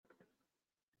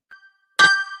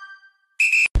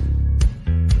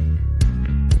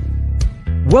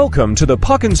Welcome to the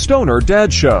Puck and Stoner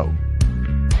Dad Show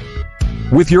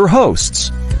with your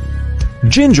hosts,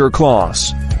 Ginger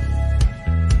Claus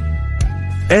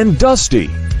and Dusty.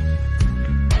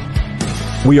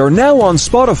 We are now on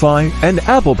Spotify and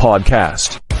Apple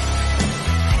Podcast.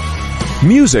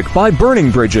 Music by Burning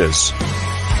Bridges.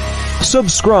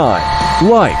 Subscribe,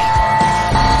 like.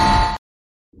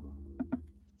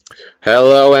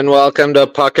 Hello and welcome to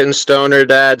Puck and Stoner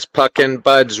Dad's Puck and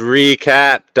Buds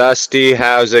recap. Dusty,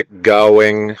 how's it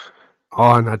going?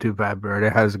 Oh, not too bad,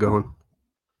 Bird. How's it going?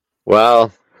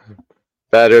 Well,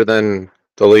 better than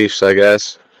the Leafs, I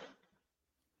guess.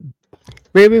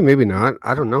 Maybe not.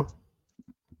 I don't know.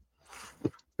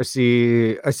 I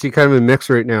see kind of a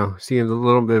mix right now. Seeing a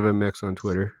little bit of a mix on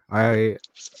Twitter. I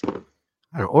don't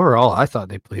know, overall, I thought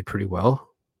they played pretty well.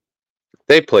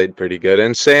 They played pretty good,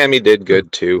 and Sammy did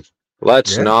good too.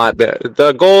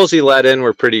 The goals he let in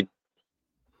were pretty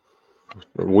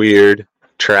weird,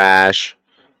 trash.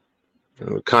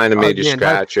 Kind of made you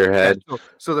scratch your head.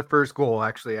 So the first goal,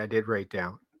 actually, I did write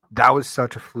down. That was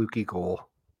such a fluky goal.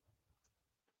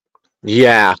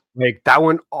 Yeah. Like, that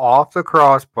went off the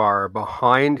crossbar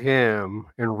behind him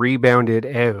and rebounded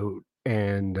out.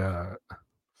 And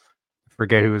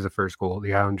forget who was the first goal,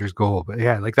 the Islanders' goal. But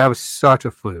yeah, like, that was such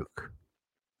a fluke.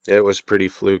 It was pretty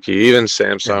fluky. Even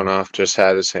Samsonov just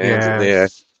had his hands in the air.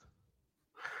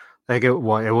 Like, it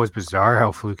was bizarre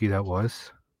how fluky that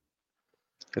was.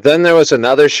 Then there was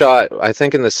another shot. I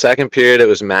think in the second period, it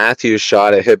was Matthews'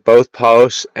 shot. It hit both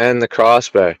posts and the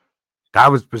crossbar.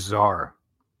 That was bizarre.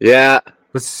 Yeah.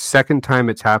 It's the second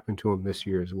time it's happened to him this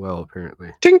year as well,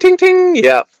 apparently. Ting, ting, ting.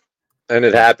 Yep. And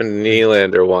it happened to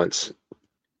Nylander once.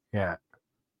 Yeah.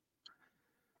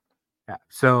 Yeah.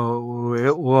 So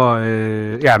it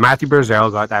was, Matthew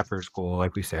Barzal got that first goal,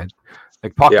 like we said.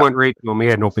 Like, puck went right to him. He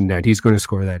had an open net. He's going to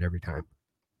score that every time.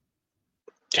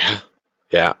 Yeah.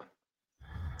 Yeah.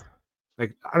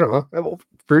 Like, I don't know.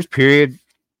 First period,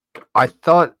 I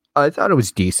thought it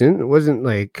was decent. It wasn't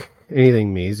like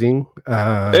anything amazing.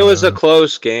 It was a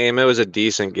close game. It was a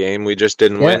decent game. We just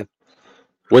didn't win,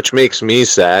 which makes me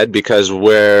sad because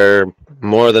we're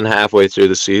more than halfway through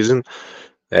the season,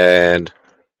 and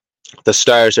the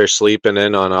Stars are sleeping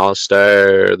in on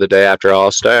All-Star the day after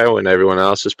All-Star when everyone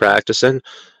else is practicing,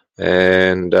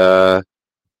 and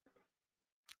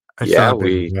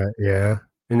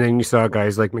and then you saw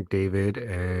guys like McDavid,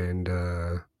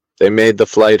 and they made the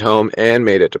flight home and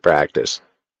made it to practice.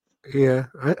 Yeah,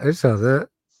 I saw that.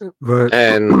 But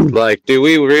and like, do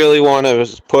we really want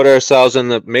to put ourselves in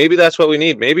the? Maybe that's what we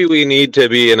need. Maybe we need to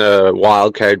be in a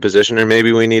wild card position, or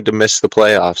maybe we need to miss the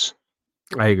playoffs.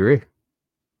 I agree.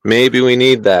 Maybe we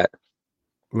need that.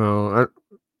 Well,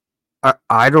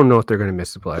 I don't know if they're going to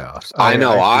miss the playoffs. I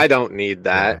know I don't need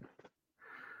that.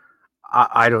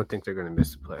 I don't think they're going to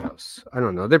miss the playoffs. I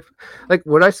don't know. They're like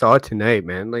what I saw tonight,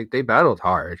 man. Like, they battled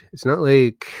hard. It's not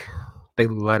like they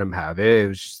let them have it. It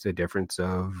was just a difference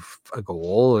of a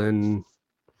goal, and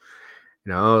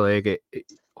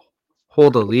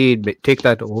hold a lead, take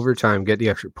that to overtime, get the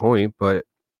extra point. But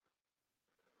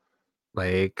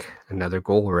like, another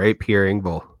goal, right? Pierre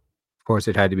Engvall. Of course,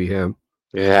 it had to be him.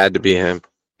 It had to be him.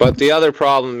 But the other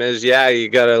problem is, you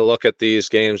got to look at these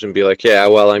games and be like,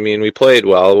 we played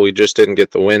well. We just didn't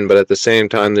get the win. But at the same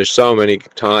time, there's so many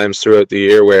times throughout the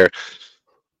year where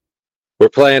we're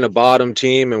playing a bottom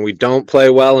team and we don't play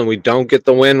well and we don't get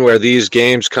the win, where these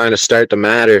games kind of start to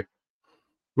matter.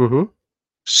 Mm-hmm.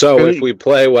 So if we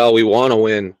play well, we want to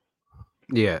win.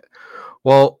 Yeah.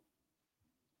 Well,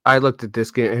 I looked at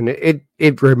this game, and it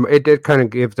did kind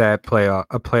of give that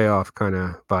playoff kind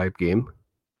of vibe game.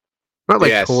 Not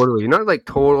like totally, not like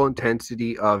total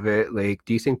intensity of it. Like,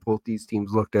 do you think both these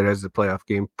teams looked at it as a playoff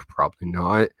game? Probably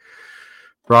not.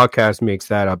 Broadcast makes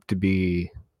that up to be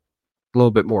a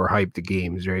little bit more hype to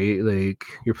games, right? Like,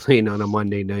 you're playing on a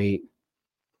Monday night.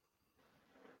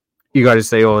 You got to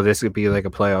say, oh, this could be like a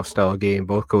playoff style game.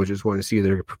 Both coaches want to see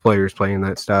their players playing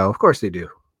that style. Of course they do.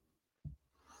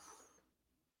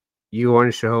 You want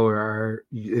to show,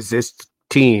 is this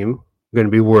team going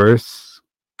to be worth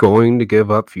going to give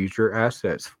up future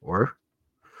assets for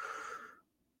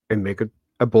and make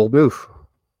a bold move?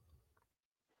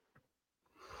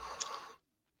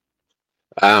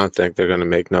 I don't think they're going to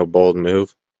make no bold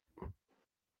move.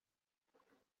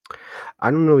 I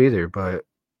don't know either, but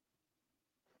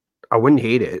I wouldn't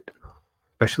hate it,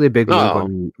 especially a big move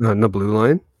on the blue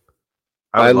line.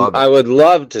 I would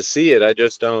love to see it. I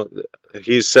just don't.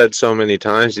 He's said so many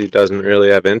times he doesn't really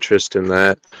have interest in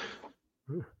that.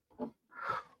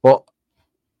 Well,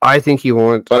 I think he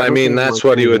wants. But I mean, that's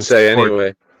what he would say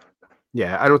anyway.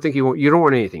 Yeah, I don't think you don't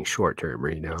want anything short term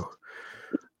right now.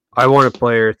 I want a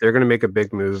player, if they're going to make a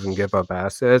big move and give up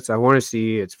assets, I want to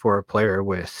see it's for a player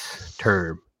with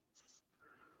term.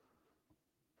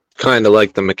 Kind of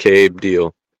like the McCabe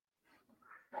deal.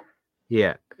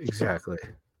 Yeah, exactly.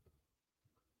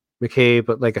 McCabe,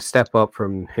 but like a step up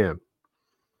from him.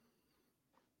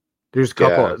 There's a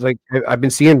couple, like I've been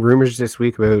seeing rumors this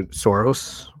week about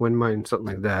Soros, wouldn't mind something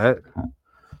like that.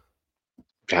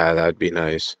 Yeah, that'd be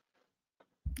nice.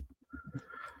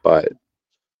 But,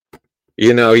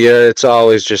 it's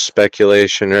always just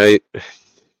speculation, right?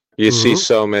 You see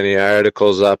so many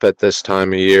articles up at this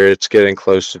time of year. It's getting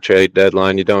close to trade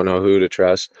deadline. You don't know who to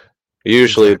trust.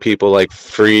 Usually people like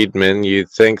Friedman, you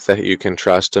think that you can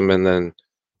trust them, and then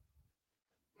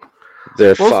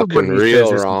they're fucking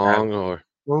real wrong.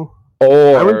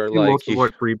 Or like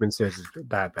what Friedman says is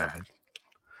that bad.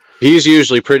 He's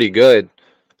usually pretty good.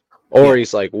 Or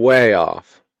he's like way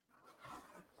off.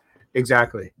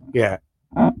 Exactly. Yeah.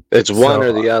 It's one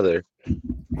or the other.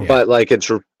 Yeah. But like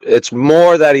it's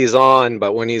more that he's on,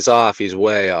 but when he's off, he's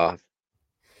way off.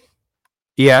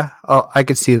 Yeah. Oh, I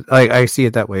could see I see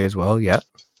it that way as well. Yeah.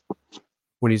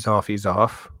 When he's off, he's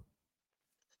off.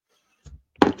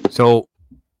 So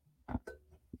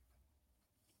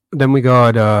then we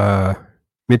got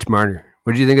Mitch Marner.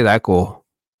 What did you think of that goal?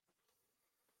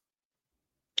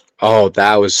 Oh,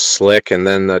 that was slick, and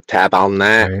then the tap on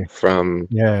that from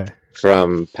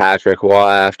Patrick Waugh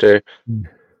after.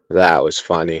 That was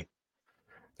funny.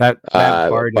 That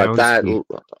far down.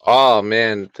 Oh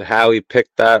man, how he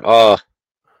picked that. Oh,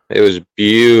 it was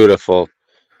beautiful.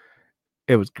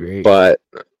 It was great. But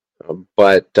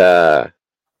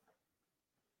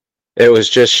it was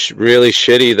just really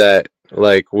shitty that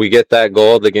like we get that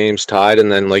goal, the game's tied,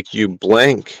 and then like you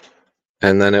blink,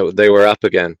 and then they were up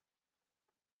again.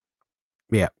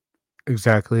 Yeah,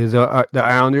 exactly. The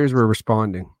Islanders were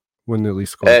responding when the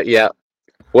Leafs scored. Yeah,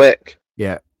 quick.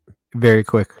 Yeah, very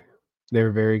quick. They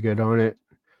were very good on it.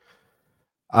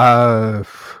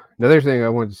 Another thing I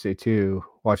wanted to say too,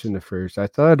 watching the first, I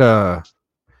thought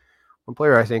one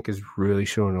player I think is really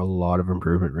showing a lot of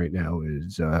improvement right now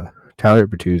is Tyler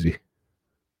Bertuzzi.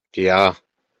 Yeah.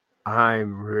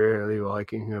 I'm really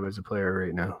liking him as a player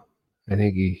right now. I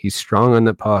think he's strong on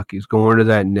the puck. He's going to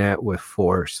that net with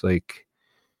force. Like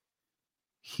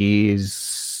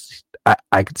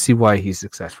I could see why he's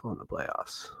successful in the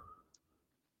playoffs.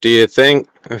 Do you think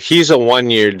he's a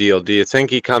 1-year deal? Do you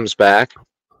think he comes back?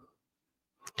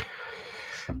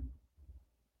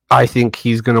 I think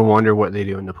he's going to wonder what they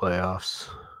do in the playoffs.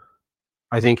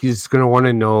 I think he's going to want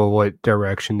to know what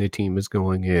direction the team is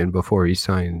going in before he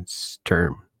signs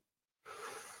term.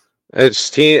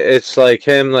 It's like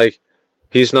him, like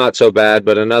he's not so bad,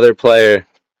 but another player.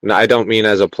 I don't mean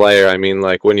as a player. I mean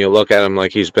like when you look at him,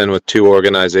 like he's been with 2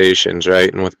 organizations,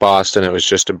 right? And with Boston, it was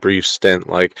just a brief stint.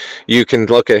 Like you can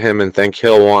look at him and think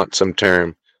he'll want some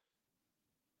term.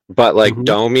 But like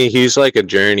Domi, he's like a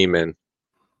journeyman.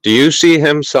 Do you see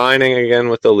him signing again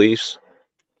with the Leafs?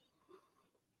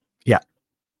 Yeah.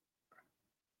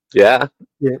 Yeah?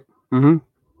 Yeah.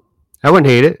 I wouldn't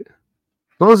hate it.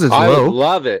 As long as it's low. Would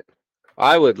love it.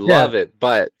 I would love it,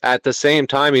 but at the same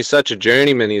time, he's such a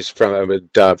journeyman. He's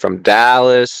from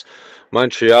Dallas,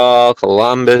 Montreal,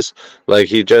 Columbus. Like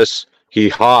he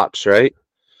hops, right?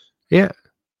 Yeah.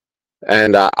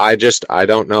 And I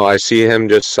don't know. I see him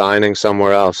just signing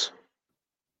somewhere else.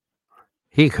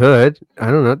 He could. I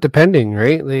don't know. Depending,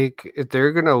 right? Like if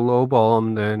they're gonna lowball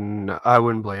him, then I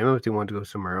wouldn't blame him if they want to go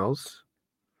somewhere else.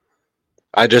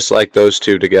 I just like those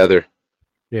two together.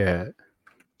 Yeah.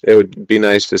 It would be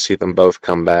nice to see them both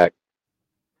come back.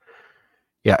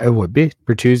 Yeah, it would be.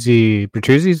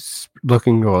 Bertuzzi's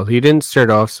looking well. He didn't start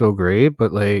off so great,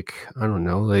 but like, I don't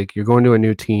know, like you're going to a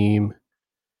new team.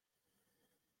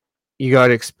 You got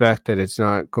to expect that it's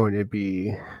not going to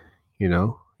be, you're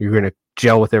going to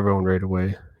gel with everyone right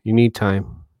away. You need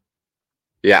time.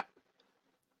 Yeah.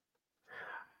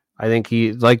 I think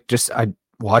I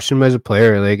watched him as a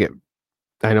player. Like,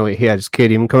 I know he had his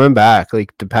kid even coming back.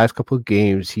 Like the past couple of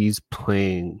games, he's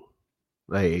playing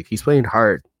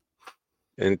hard.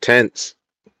 Intense.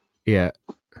 Yeah.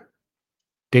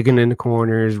 Digging in the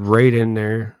corners, right in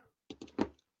there.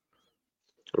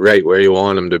 Right where you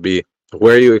want him to be.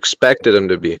 Where you expected him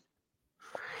to be.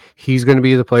 He's going to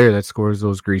be the player that scores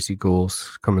those greasy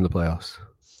goals come in the playoffs.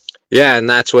 Yeah, and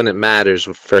that's when it matters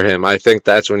for him. I think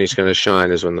that's when he's going to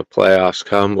shine, is when the playoffs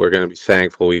come. We're going to be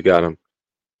thankful we got him.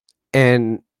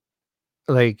 And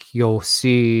like you'll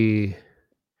see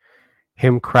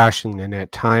him crashing the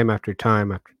net time after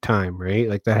time after time, right?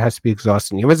 Like that has to be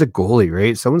exhausting. Even as a goalie,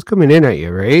 right? Someone's coming in at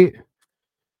you, right?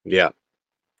 Yeah.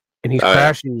 And he's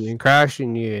crashing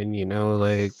you, and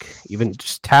like even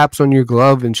just taps on your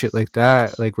glove and shit like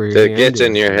that, like where it gets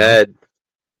in your head.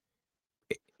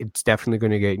 It's definitely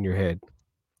going to get in your head,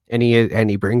 and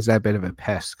he brings that bit of a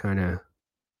pest kind of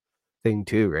thing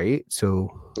too, right?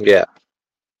 So yeah,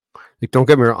 like don't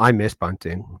get me wrong, I miss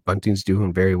Bunting. Bunting's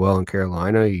doing very well in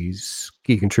Carolina. He's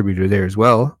key contributor there as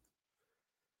well.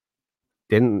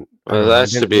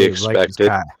 That's to be expected.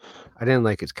 I didn't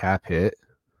like his cap hit.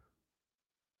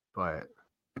 But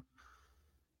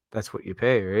that's what you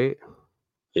pay, right?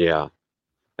 Yeah.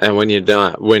 And when you're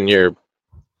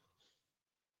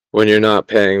not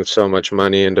paying so much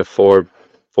money into four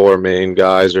main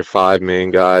guys or 5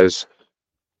 main guys,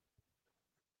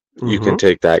 you can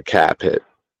take that cap hit.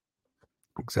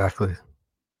 Exactly.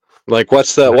 Like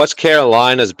what's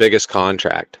Carolina's biggest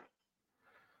contract?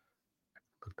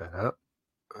 Look that up.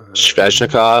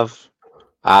 Svechnikov,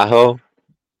 Aho.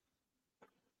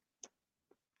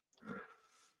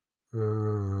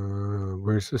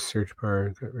 Where's the search bar?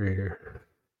 Got right here.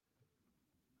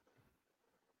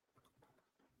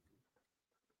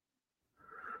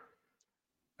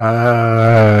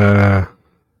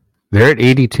 They're at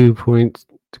 82 points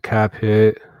to cap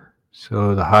hit.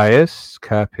 So the highest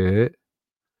cap hit,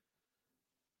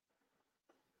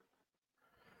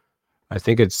 I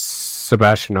think it's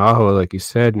Sebastian Aho, like you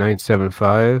said,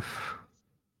 975.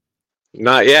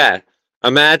 Not yet.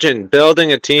 Imagine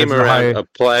building a team around a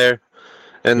player,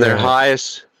 and your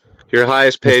highest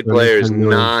paid player is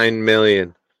 9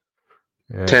 million.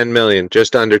 Yeah. 10 million,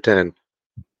 just under 10.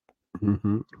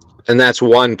 Mm-hmm. And that's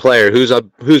one player. Who's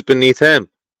beneath him?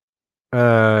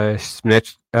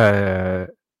 Svechnikov.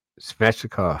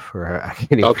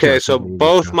 Okay, so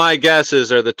both my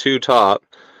guesses are the 2 top.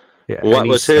 Yeah, what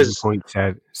was his?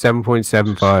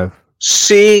 7.75.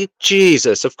 See,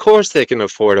 Jesus! Of course they can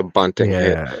afford a Bunting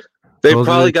hit. They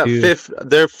probably got 50.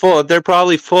 They're full. They're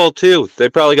probably full too. They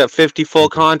probably got 50 full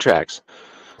contracts.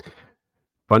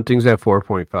 Bunting's at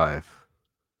 4.5.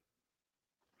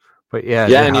 But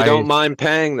and you don't mind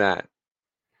paying that.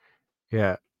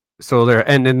 Yeah. So they're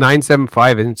and then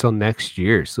 975 until next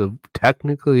year. So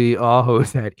technically,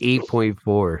 Aho's at 8.4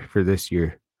 for this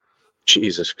year.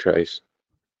 Jesus Christ!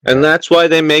 And that's why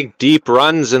they make deep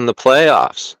runs in the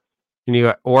playoffs. And you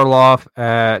got Orlov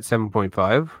at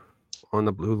 7.5 on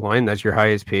the blue line. That's your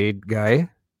highest paid guy.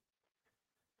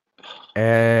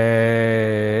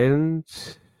 And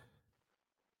so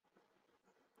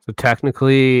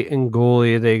technically, in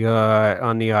goalie, they got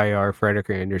on the IR Frederik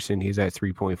Andersen. He's at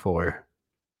 3.4.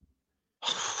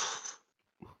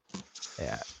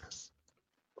 Yeah.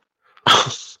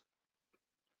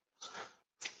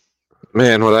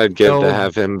 Man, what I'd give to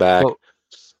have him back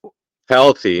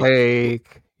healthy.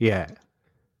 Like, yeah.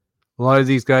 A lot of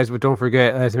these guys, but don't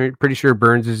forget, I'm pretty sure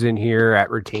Burns is in here at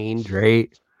retained, right?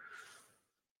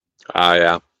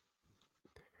 Yeah.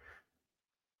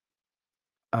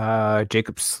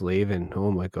 Jacob Slavin.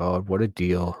 Oh my God, what a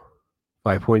deal!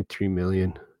 5.3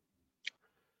 million.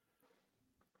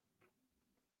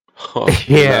 Oh,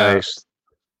 yeah. Nice.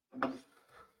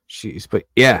 Jeez, but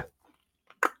yeah.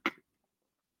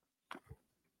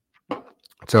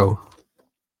 So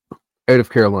out of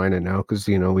Carolina now because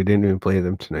we didn't even play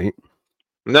them tonight.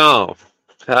 No,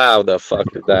 how the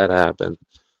fuck did that happen?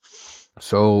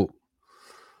 So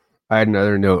I had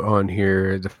another note on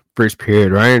here. The first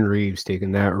period, Ryan Reeves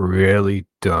taking that really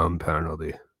dumb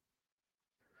penalty.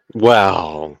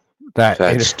 Well,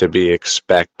 that's to be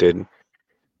expected.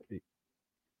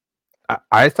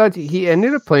 I thought he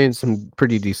ended up playing some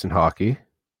pretty decent hockey.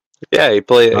 Yeah, he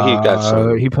played. He got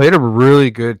some. He played a really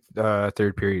good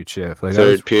third period shift. Like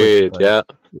third period, yeah.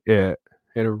 He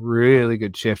had a really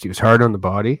good shift. He was hard on the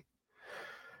body.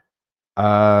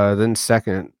 Then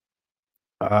second,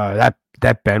 that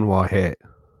Benoit hit.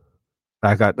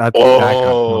 That got pumped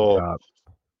up.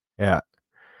 Yeah,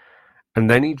 and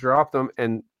then he dropped them,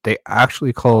 and they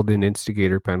actually called an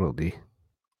instigator penalty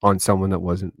on someone that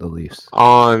wasn't the Leafs.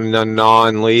 On a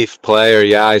non-Leaf player,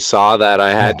 yeah, I saw that.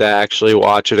 I had to actually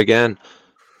watch it again.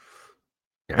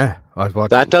 Yeah, I was watching.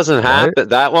 That doesn't happen.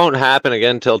 That won't happen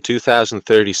again until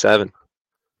 2037.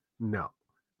 No,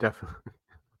 definitely,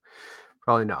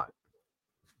 probably not.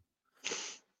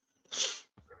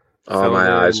 Oh, so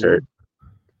my eyes hurt.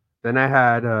 Then I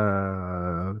had,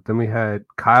 we had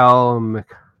Kyle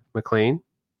McLean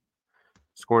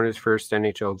scoring his first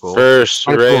NHL goal.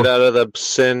 Right out of the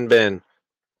sin bin.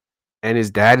 And his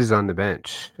dad is on the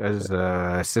bench as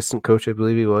assistant coach, I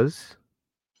believe he was.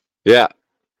 Yeah.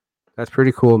 That's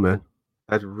pretty cool, man.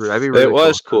 That'd be really it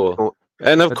was cool.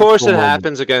 And of course it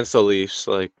happens against the Leafs.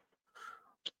 Like,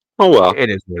 Oh well, it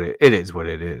is what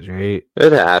it is, right?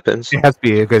 it happens. It has to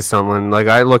be because someone like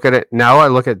I look at it now. I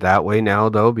look at that way now,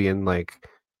 though, being like,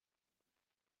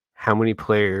 how many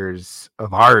players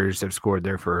of ours have scored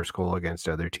their first goal against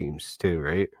other teams too,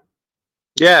 right?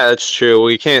 Yeah, that's true.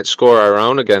 We can't score our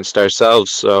own against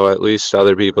ourselves, so at least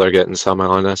other people are getting some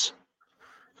on us.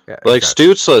 Yeah, like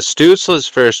exactly. Stutzla's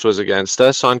first was against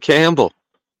us on Campbell.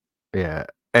 Yeah,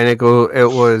 and it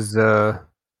was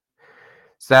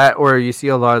that where you see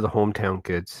a lot of the hometown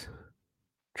kids,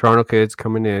 Toronto kids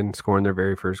coming in, scoring their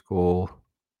very first goal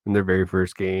in their very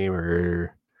first game,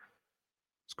 or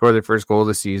score their first goal of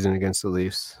the season against the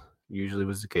Leafs. Usually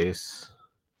was the case.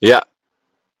 Yeah.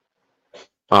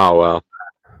 Oh well.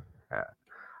 Yeah.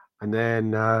 And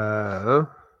then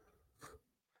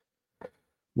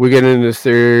we get into the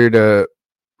third.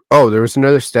 There was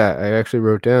another stat I actually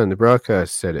wrote down. The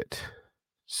broadcast said it.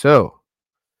 So,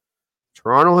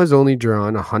 Toronto has only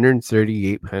drawn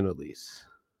 138 penalties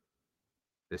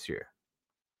this year.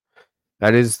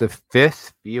 That is the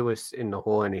 5th fewest in the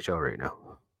whole NHL right now.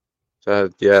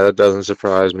 That doesn't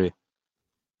surprise me.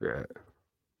 Yeah.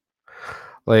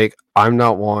 Like, I'm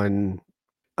not going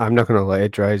to lie,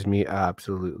 it drives me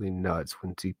absolutely nuts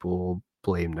when people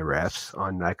blame the refs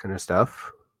on that kind of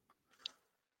stuff.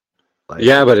 Like,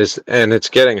 yeah, but it's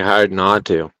getting hard not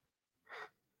to.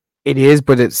 It is,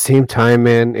 but at the same time,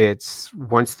 man, it's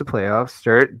once the playoffs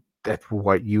start, that's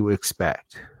what you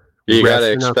expect. You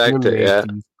gotta expect it, yeah.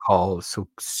 These calls, so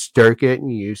start getting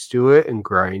used to it and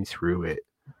grind through it.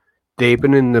 They've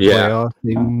been in the playoffs;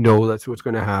 they know that's what's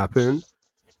going to happen,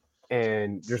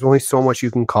 and there's only so much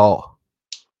you can call.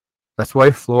 That's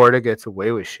why Florida gets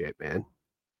away with shit, man.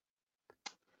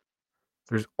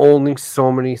 There's only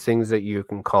so many things that you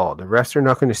can call. The refs are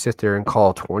not going to sit there and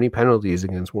call 20 penalties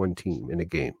against one team in a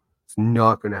game. It's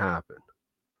not going to happen.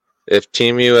 If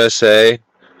Team USA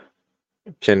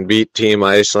can beat Team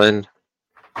Iceland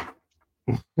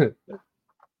in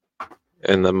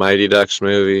the Mighty Ducks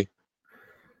movie,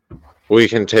 we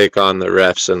can take on the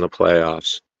refs in the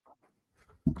playoffs.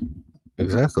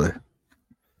 Exactly.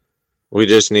 We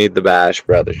just need the Bash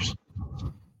brothers.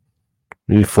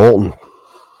 We need Fulton.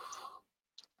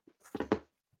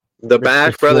 The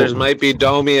Bash brothers might be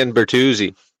Domi and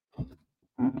Bertuzzi.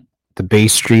 The Bay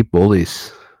Street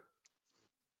Bullies.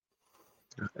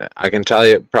 I can tell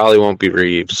you it probably won't be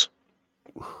Reeves.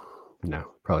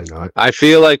 No, probably not. I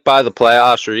feel like by the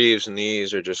playoffs, Reeves and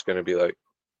these are just going to be like...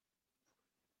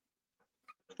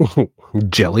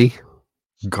 Jelly.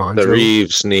 Gonzo. The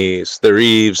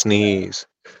Reeves knees.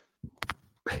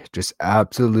 Just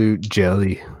absolute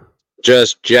jelly.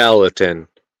 Just gelatin.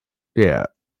 Yeah.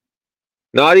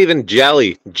 Not even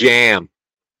jelly, jam.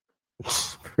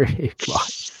 Very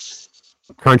much.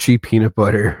 Crunchy peanut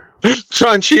butter.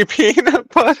 Crunchy peanut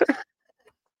butter.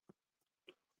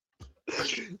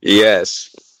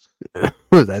 Yes.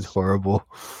 That's horrible.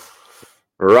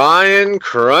 Ryan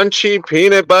Crunchy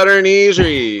Peanut Butter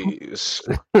Knees.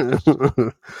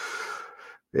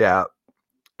 Yeah.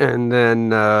 And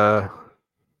then our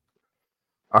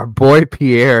boy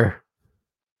Pierre,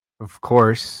 of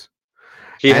course.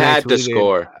 He had to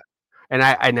score. And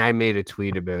I made a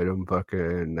tweet about him,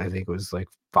 and I think it was like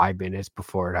 5 minutes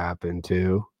before it happened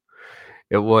too.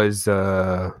 It was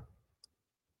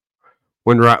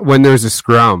when there's a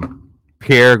scrum.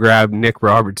 Pierre grabbed Nick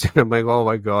Robertson. I'm like, oh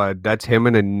my god, that's him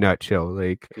in a nutshell.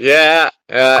 Like, yeah,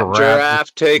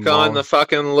 Giraffe take on the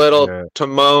fucking little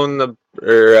Timon, the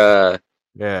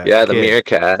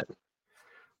meerkat.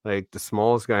 Like the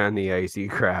smallest guy on the ice, he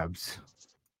grabs.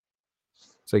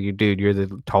 It's like, dude, you're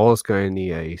the tallest guy in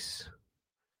the ice,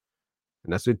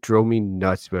 and that's what drove me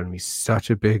nuts about him. He's such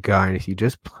a big guy, and if he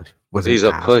just he's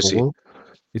a pussy.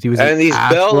 If he was and he's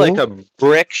built like a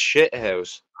brick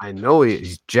shithouse. I know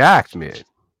he's jacked, man.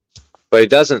 But he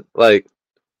doesn't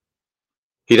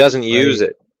use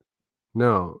it.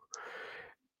 No.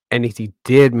 And if he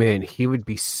did, man, he would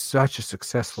be such a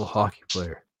successful hockey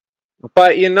player.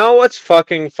 But you know what's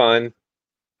fucking fun?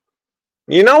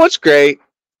 You know what's great?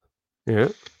 Yeah.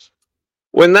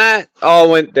 When that all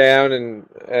went down and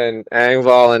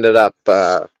Engvall ended up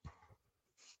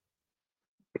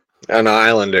an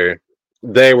Islander,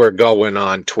 they were going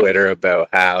on Twitter about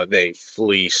how they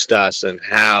fleeced us and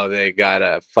how they got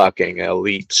a fucking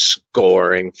elite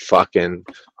scoring fucking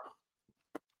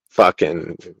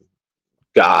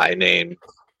guy named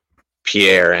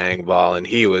Pierre Engvall, and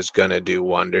he was gonna do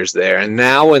wonders there. And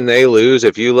now when they lose,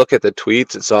 if you look at the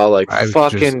tweets, it's all like,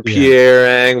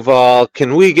 Pierre Engvall,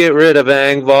 can we get rid of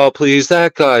Engvall, please?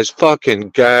 That guy's fucking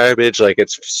garbage. Like,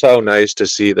 it's so nice to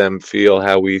see them feel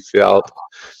how we felt.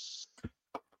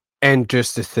 And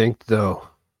just to think, though,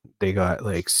 they got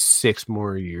like 6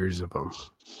 more years of them.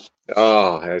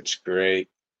 Oh, that's great.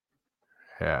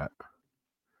 Yeah.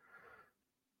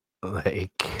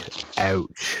 Like,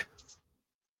 ouch.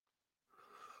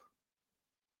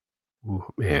 Ooh,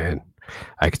 man.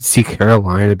 I could see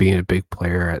Carolina being a big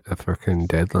player at the freaking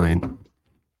deadline.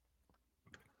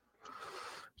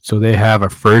 So they have a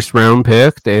first round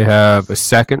pick, they have a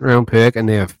second round pick, and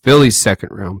they have Philly's second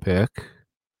round pick.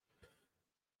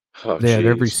 Oh, they had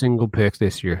every single pick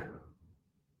this year.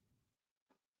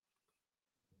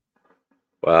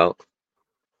 Well,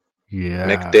 yeah.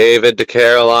 McDavid to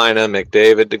Carolina.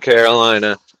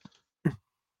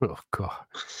 Oh, God.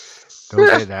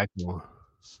 Don't say that more.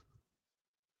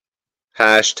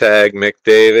 Hashtag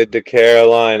McDavid to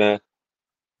Carolina.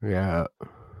 Yeah.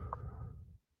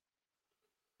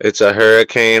 It's a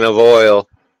hurricane of oil.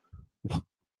 It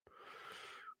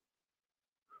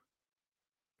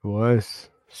was.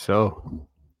 So,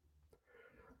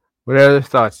 what other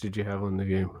thoughts did you have on the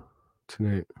game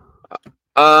tonight?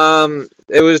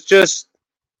 It was just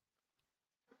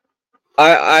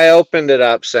I opened it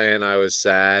up saying I was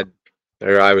sad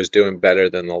or I was doing better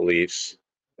than the Leafs.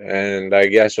 And I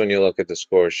guess when you look at the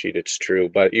score sheet, it's true.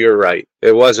 But you're right.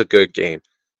 It was a good game.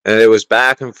 And it was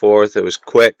back and forth. It was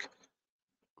quick.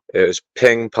 It was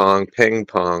ping pong.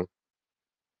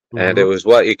 Mm-hmm. And it was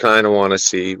what you kind of want to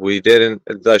see.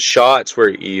 The shots were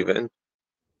even.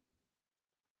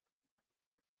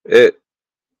 It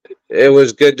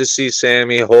was good to see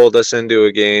Sammy hold us into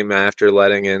a game after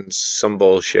letting in some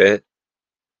bullshit.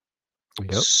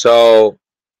 Yep. So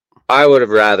I would have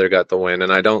rather got the win,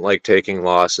 and I don't like taking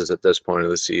losses at this point of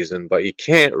the season, but you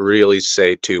can't really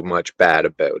say too much bad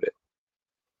about it.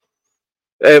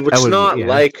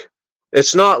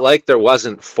 It's not like there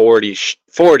wasn't 40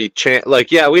 chance.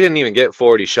 Like, yeah, we didn't even get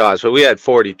 40 shots, but we had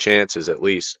 40 chances at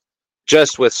least.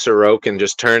 Just with Sorokin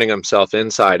just turning himself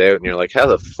inside out, and you're like, how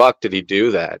the fuck did he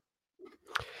do that?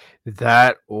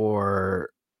 That, or,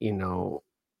 at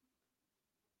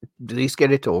least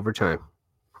get it to overtime.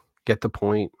 Get the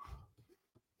point.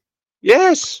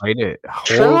 Yes. Fight it.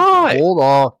 Hold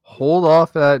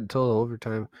off that until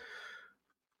overtime.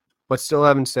 But still,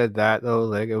 having said that, though,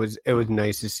 like, it was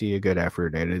nice to see a good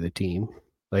effort out of the team.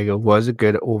 Like, it was a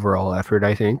good overall effort,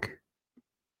 I think.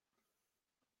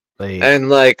 And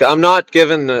like, I'm not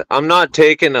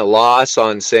taking a loss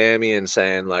on Sammy and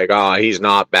saying like, oh, he's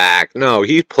not back. No,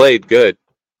 he played good.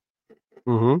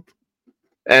 Mm-hmm.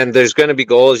 And there's going to be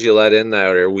goals you let in that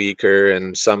are weaker,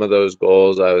 and some of those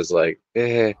goals I was like,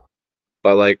 eh.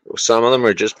 But like, some of them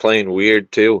are just plain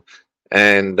weird too.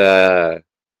 And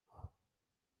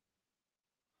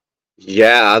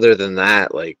yeah, other than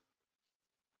that, like,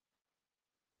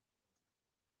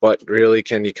 what really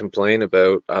can you complain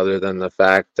about other than the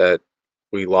fact that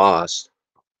we lost?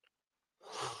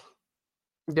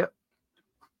 Yep.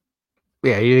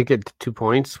 Yeah, you didn't get 2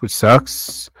 points, which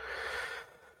sucks.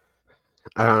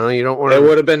 I don't know. You don't want. It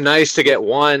would have been nice to get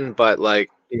 1, but like,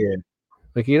 yeah,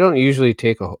 like you don't usually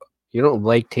you don't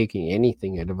like taking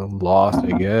anything out of a loss,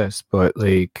 I guess. But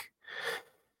like,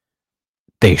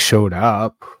 they showed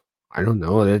up. I don't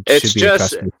know. That should be a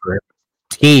custom for every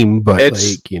team, but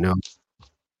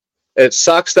it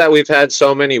sucks that we've had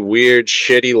so many weird,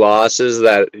 shitty losses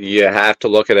that you have to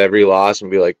look at every loss and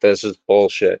be like, this is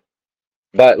bullshit.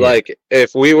 But like,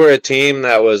 if we were a team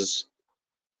that was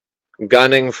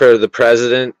gunning for the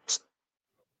president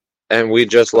and we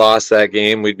just lost that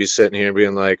game, we'd be sitting here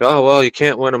being like, oh, well, you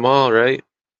can't win them all, right?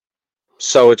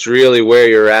 So it's really where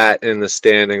you're at in the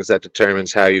standings that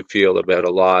determines how you feel about a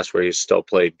loss where you still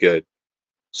played good.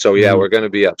 So, yeah, we're going to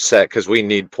be upset because we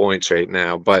need points right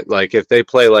now. But, like, if they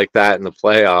play like that in the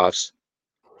playoffs.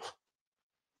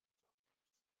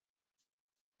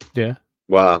 Yeah.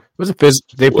 Wow. It was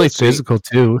they played physical,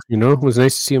 too. It was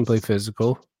nice to see them play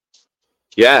physical.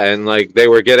 Yeah, and, like, they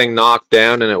were getting knocked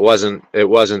down and it wasn't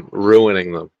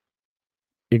ruining them.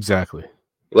 Exactly.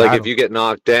 Like, if you get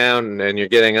knocked down and you're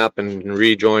getting up and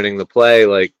rejoining the play,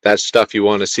 like, that's stuff you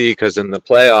want to see because in the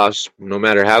playoffs, no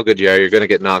matter how good you are, you're going to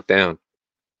get knocked down.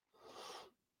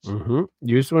 Mm-hmm.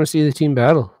 You just want to see the team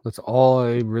battle. That's all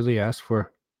I really ask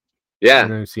for. Yeah.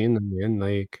 And I've seen them in,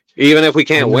 like, even if we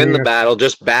can't win the battle,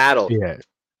 just battle. Yeah,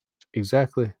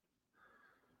 exactly.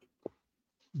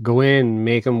 Go in,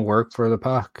 make them work for the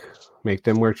puck. Make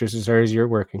them work just as hard as you're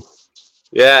working.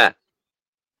 Yeah.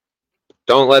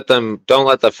 Don't let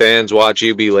the fans watch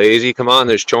you be lazy. Come on,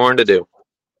 there's chore to do.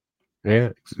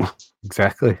 Yeah,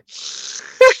 exactly.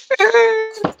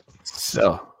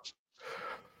 So,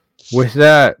 with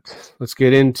that, let's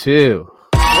get into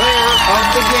Player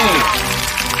of the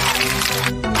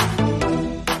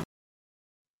game.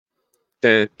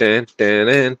 Who's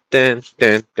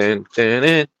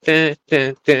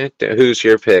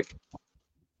your pick?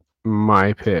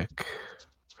 My pick.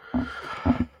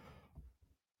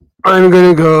 I'm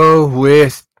gonna go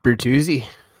with Bertuzzi.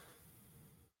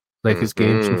 Like his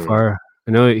game so far.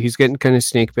 I know he's getting kind of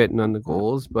snake bitten on the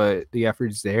goals, but the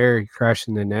effort's there. He crashed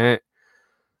in the net.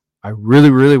 I really,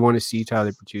 really want to see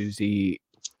Tyler Bertuzzi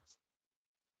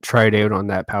try it out on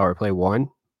that power play 1.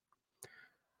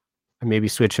 And maybe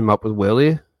switch him up with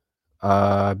Willie.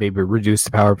 Maybe reduce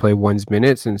the power play 1's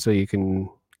minutes, and so you can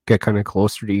get kind of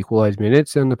closer to equalize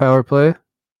minutes in the power play.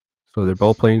 So they're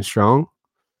both playing strong.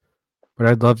 But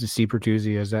I'd love to see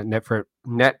Bertuzzi as that net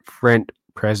front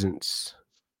presence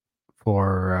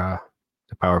for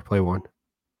the power play 1.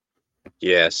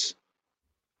 Yes.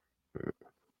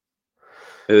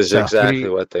 It is exactly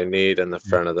what they need in the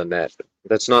front of the net.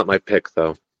 That's not my pick,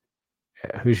 though.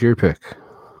 Yeah, who's your pick?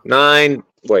 9.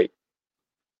 Wait.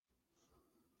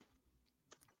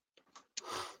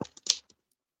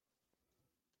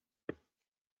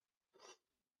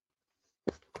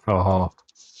 Oh.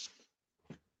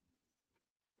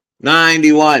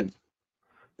 91.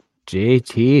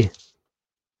 JT.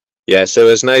 Yes, it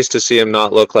was nice to see him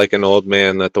not look like an old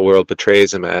man that the world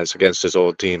portrays him as against his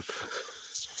old team.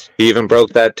 He even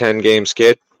broke that 10-game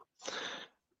skid.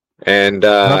 And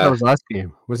I thought that was last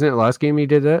game. Wasn't it last game he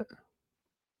did that?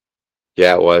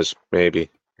 Yeah, it was, maybe.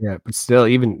 Yeah, but still,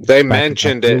 even they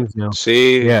mentioned it.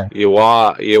 See, yeah,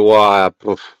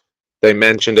 they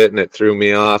mentioned it and it threw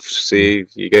me off. See,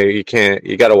 you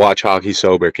got to watch hockey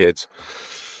sober, kids.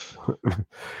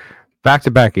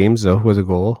 Back-to-back games though was a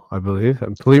goal, I believe.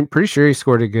 I'm pretty sure he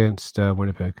scored against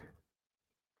Winnipeg.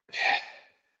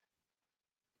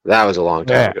 That was a long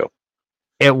time ago.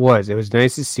 It was. It was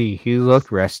nice to see. He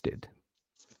looked rested.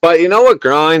 But you know what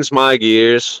grinds my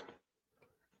gears?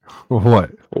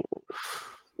 What?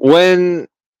 When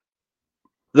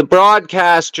the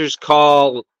broadcasters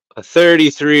call a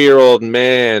 33-year-old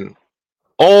man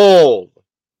old,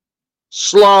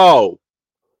 slow,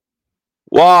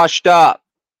 washed up.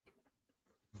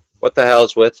 What the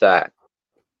hell's with that?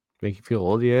 Make you feel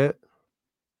old yet?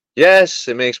 Yes,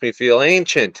 it makes me feel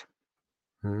ancient.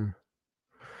 Bro,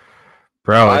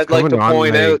 I'd like to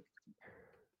point out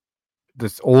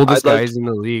the oldest guys in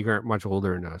the league aren't much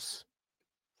older than us.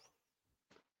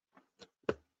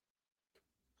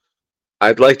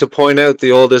 I'd like to point out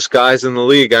the oldest guys in the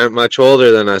league aren't much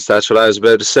older than us. That's what I was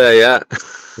about to say, yeah.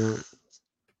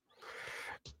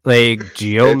 Like,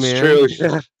 Gio, it's man. True,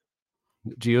 yeah.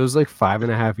 Gio's like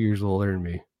 5.5 years older than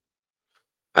me.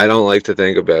 I don't like to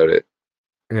think about it.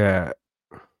 Yeah.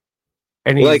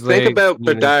 And he's think about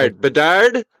Bedard.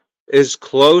 Bedard is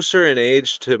closer in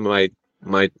age to my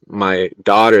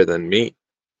daughter than me.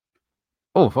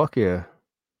 Oh, fuck yeah.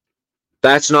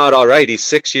 That's not all right. He's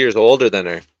 6 years older than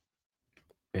her.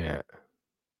 Yeah.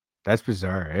 That's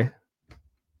bizarre, eh?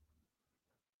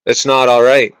 It's not all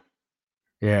right.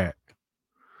 Yeah.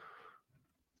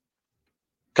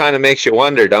 Kind of makes you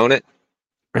wonder, don't it?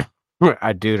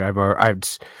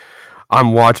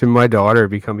 I'm watching my daughter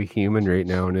become a human right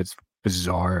now, and it's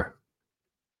bizarre.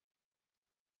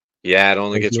 Yeah, it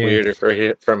only gets weirder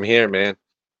from here, man.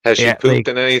 Has she pooped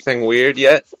in anything weird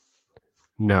yet?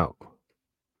 No.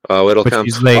 Oh, it'll come.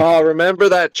 Remember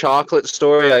that chocolate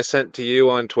story I sent to you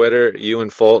on Twitter, you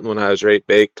and Fulton, when I was Rate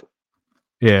Baked?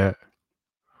 Yeah.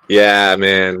 Yeah,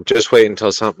 man. Just wait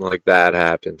until something like that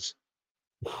happens.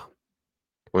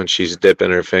 When she's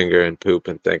dipping her finger in poop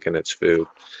and thinking it's food.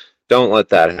 Don't let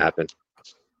that happen.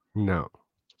 No.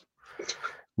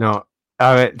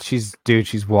 She's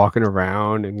walking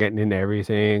around and getting into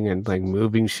everything and like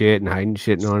moving shit and hiding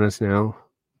shit on us now.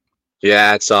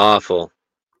 Yeah, it's awful.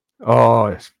 Oh,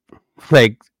 it's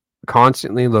like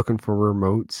constantly looking for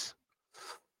remotes.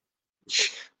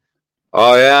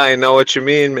 Oh yeah, I know what you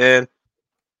mean, man.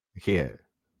 Yeah.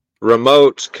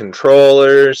 Remotes,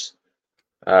 controllers,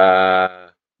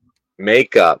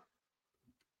 makeup.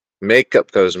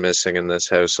 Makeup goes missing in this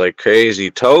house like crazy.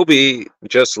 Toby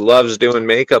just loves doing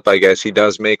makeup, I guess. He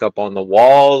does makeup on the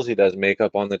walls. He does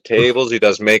makeup on the tables. He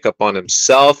does makeup on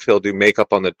himself. He'll do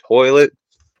makeup on the toilet.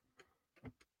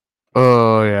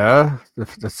 Oh, yeah?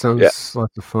 That sounds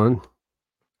lots of fun.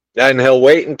 And he'll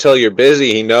wait until you're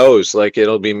busy. He knows. Like,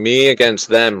 it'll be me against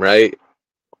them, right?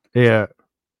 Yeah.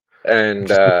 And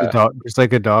just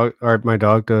like a dog, or my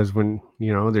dog does when,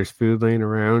 there's food laying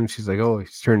around. She's like, oh,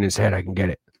 he's turning his head. I can get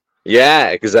it. Yeah,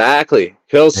 exactly.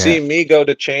 He'll see me go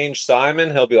to change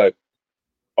Simon. He'll be like,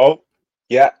 oh,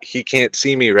 yeah, he can't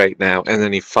see me right now. And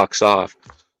then he fucks off.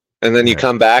 And then you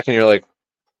come back and you're like,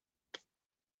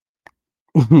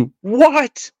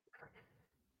 what?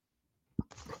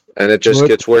 And it just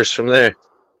gets worse from there.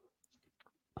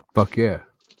 Fuck yeah.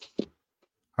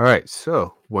 All right,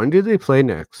 so when do they play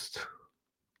next?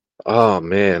 Oh,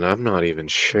 man, I'm not even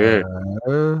sure.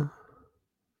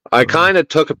 I kind of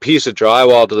took a piece of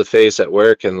drywall to the face at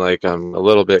work, and, like, I'm a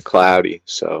little bit cloudy,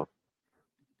 so.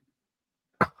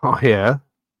 Oh, yeah?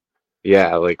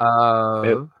 Yeah, like.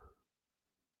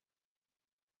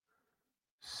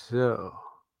 So.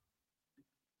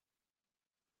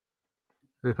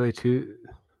 They play Tuesday.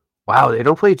 Wow, they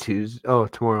don't play Tuesday. Oh,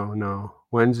 tomorrow, no.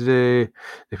 Wednesday.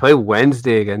 They play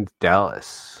Wednesday against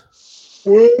Dallas.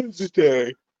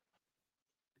 Wednesday.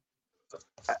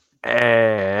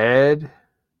 And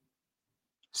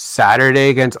Saturday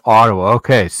against Ottawa.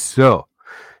 Okay, so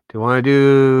do you want to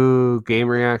do game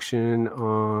reaction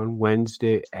on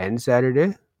Wednesday and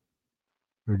Saturday?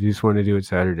 Or do you just want to do it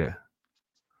Saturday?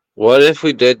 What if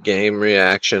we did game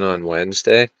reaction on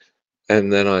Wednesday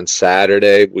and then on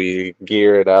Saturday we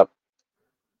gear it up?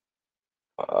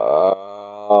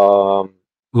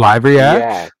 Live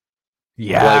react?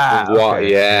 Yeah.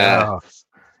 Okay. Yeah.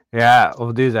 Yeah,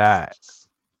 we'll do that.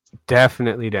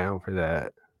 Definitely down for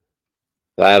that.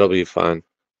 That'll be fun.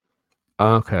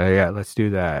 Okay, yeah, let's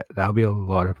do that. That'll be a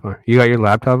lot of fun. You got your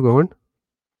laptop going?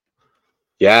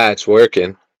 Yeah, it's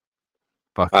working.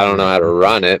 I don't know how to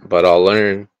run it, but I'll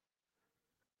learn.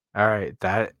 All right,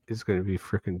 that is going to be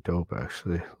freaking dope,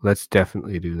 actually. Let's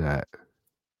definitely do that.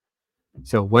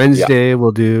 So Wednesday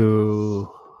we'll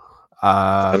do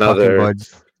another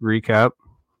Buds recap.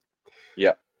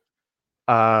 Yeah.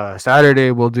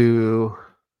 Saturday we'll do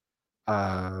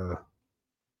the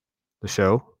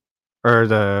show or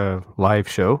the live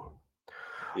show.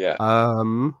 Yeah.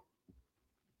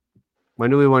 When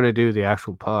do we want to do the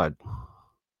actual pod?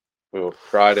 Well,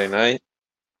 Friday night.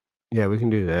 Yeah, we can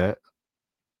do that.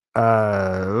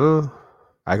 I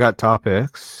got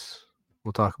topics.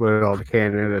 We'll talk about all the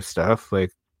Canada stuff,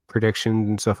 like predictions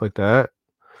and stuff like that.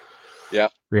 Yeah.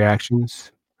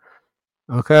 Reactions.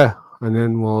 Okay. And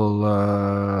then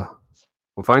we'll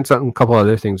find something, a couple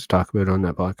other things to talk about on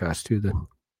that podcast too then.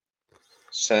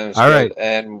 Sounds all good. Right.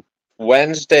 And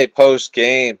Wednesday post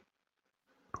game,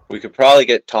 we could probably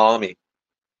get Tommy.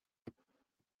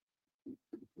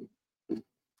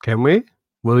 Can we?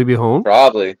 Will he be home?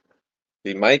 Probably.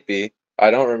 He might be. I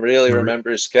don't really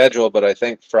remember his schedule, but I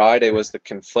think Friday was the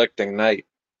conflicting night.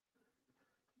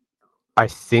 I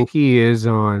think he is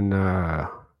on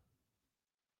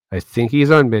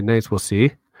midnights. We'll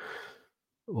see.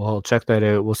 We'll check that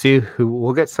out. We'll see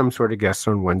we'll get some sort of guests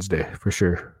on Wednesday for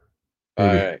sure. Maybe.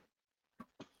 All right.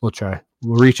 We'll try.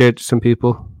 We'll reach out to some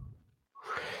people.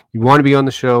 You want to be on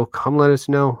the show, come let us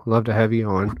know. Love to have you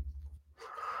on.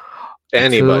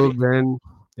 Anybody. Until then,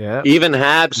 yeah. Even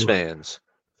Habs fans.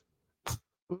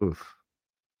 Oof.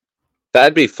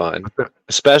 That'd be fun.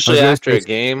 Especially after a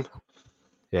game.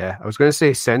 Yeah, I was going to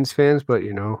say Sens fans, but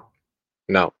you know.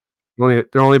 No. They're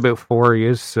only about 4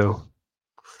 years, so.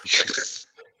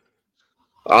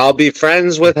 I'll be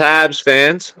friends with Habs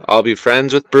fans. I'll be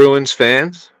friends with Bruins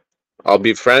fans. I'll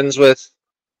be friends with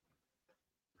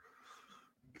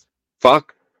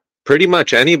pretty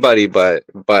much anybody but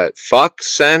fuck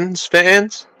Sens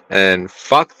fans and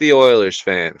fuck the Oilers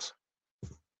fans.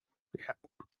 Yeah.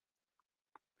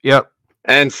 Yep.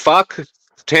 And fuck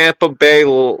Tampa Bay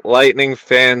Lightning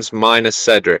fans minus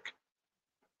Cedric.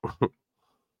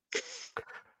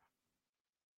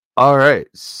 All right,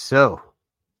 so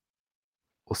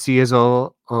we'll see you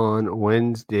all on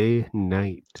Wednesday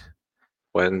night.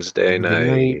 Wednesday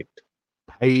night.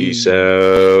 Peace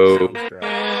out.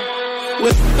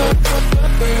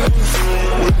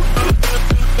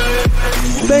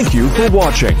 Thank you for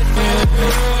watching.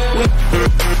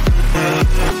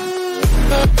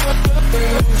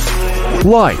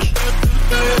 Like,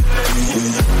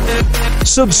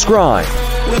 subscribe,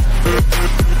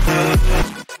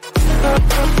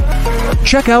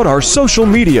 check out our social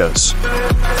medias.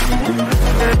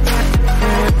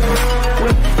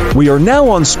 We are now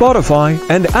on Spotify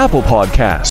and Apple Podcasts.